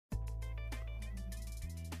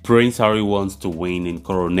Prince Harry wants to win in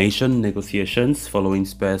coronation negotiations following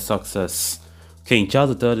Spare's success. King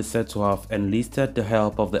Charles III is said to have enlisted the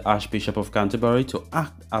help of the Archbishop of Canterbury to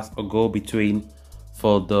act as a go-between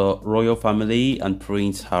for the royal family and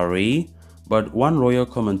Prince Harry, but one royal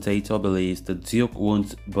commentator believes the Duke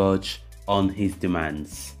won't budge on his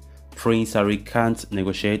demands. Prince Harry can't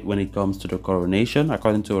negotiate when it comes to the coronation.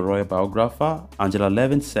 According to a royal biographer, Angela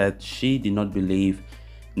Levin said she did not believe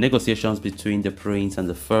negotiations between the prince and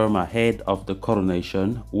the firm ahead of the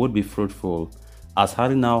coronation would be fruitful, as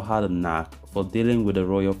Harry now had a knack for dealing with the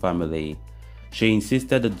royal family. She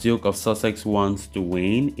insisted the Duke of Sussex wants to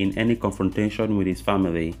win in any confrontation with his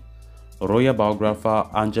family. Royal biographer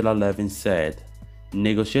Angela Levin said,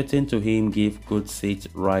 "Negotiating to him give good seats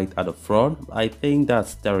right at the front. I think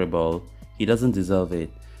that's terrible. He doesn't deserve it.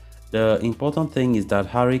 The important thing is that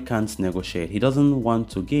Harry can't negotiate. He doesn't want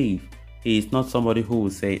to give. He is not somebody who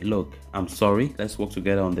will say, look, I'm sorry, let's work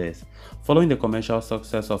together on this." Following the commercial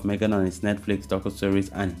success of Meghan and his Netflix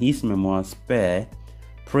docuseries and his memoir Spare,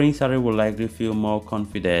 Prince Harry will likely feel more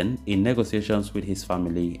confident in negotiations with his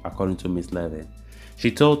family, according to Ms. Levin.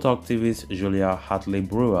 She told Talk TV's Julia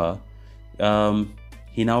Hartley-Brewer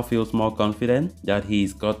he now feels more confident that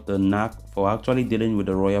he's got the knack for actually dealing with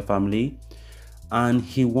the royal family, and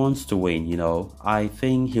he wants to win. I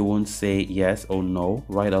think he won't say yes or no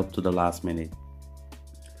right up to the last minute.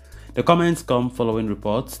 The comments come following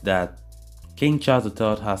reports that King Charles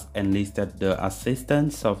III has enlisted the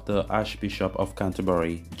assistance of the Archbishop of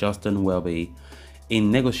Canterbury, Justin Welby,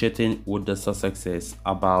 in negotiating with the Sussexes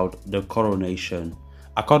about the coronation.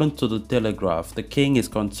 According to the Telegraph, the king is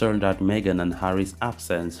concerned that Meghan and Harry's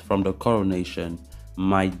absence from the coronation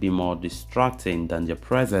might be more distracting than their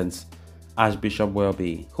presence. Archbishop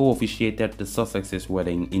Welby, who officiated the Sussexes'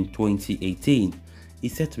 wedding in 2018,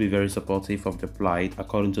 is said to be very supportive of the plight,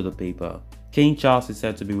 according to the paper. King Charles is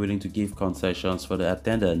said to be willing to give concessions for the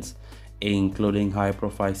attendance, including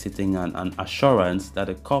high-profile sitting and an assurance that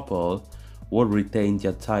the couple would retain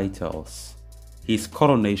their titles. His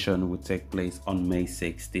coronation will take place on May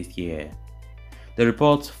 6 this year. The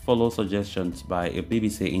report follows suggestions by a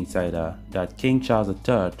BBC insider that King Charles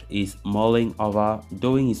III is mulling over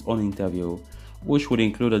doing his own interview, which would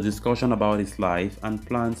include a discussion about his life and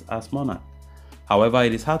plans as monarch. However,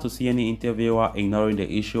 it is hard to see any interviewer ignoring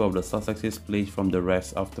the issue of the Sussexes split from the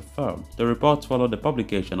rest of the firm. The report followed the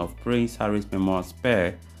publication of Prince Harry's memoir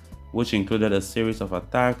Spare, which included a series of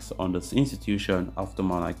attacks on the institution of the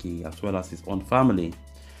monarchy as well as his own family.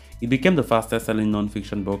 It became the fastest-selling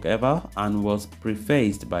non-fiction book ever and was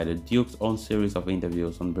prefaced by the Duke's own series of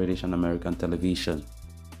interviews on British and American television.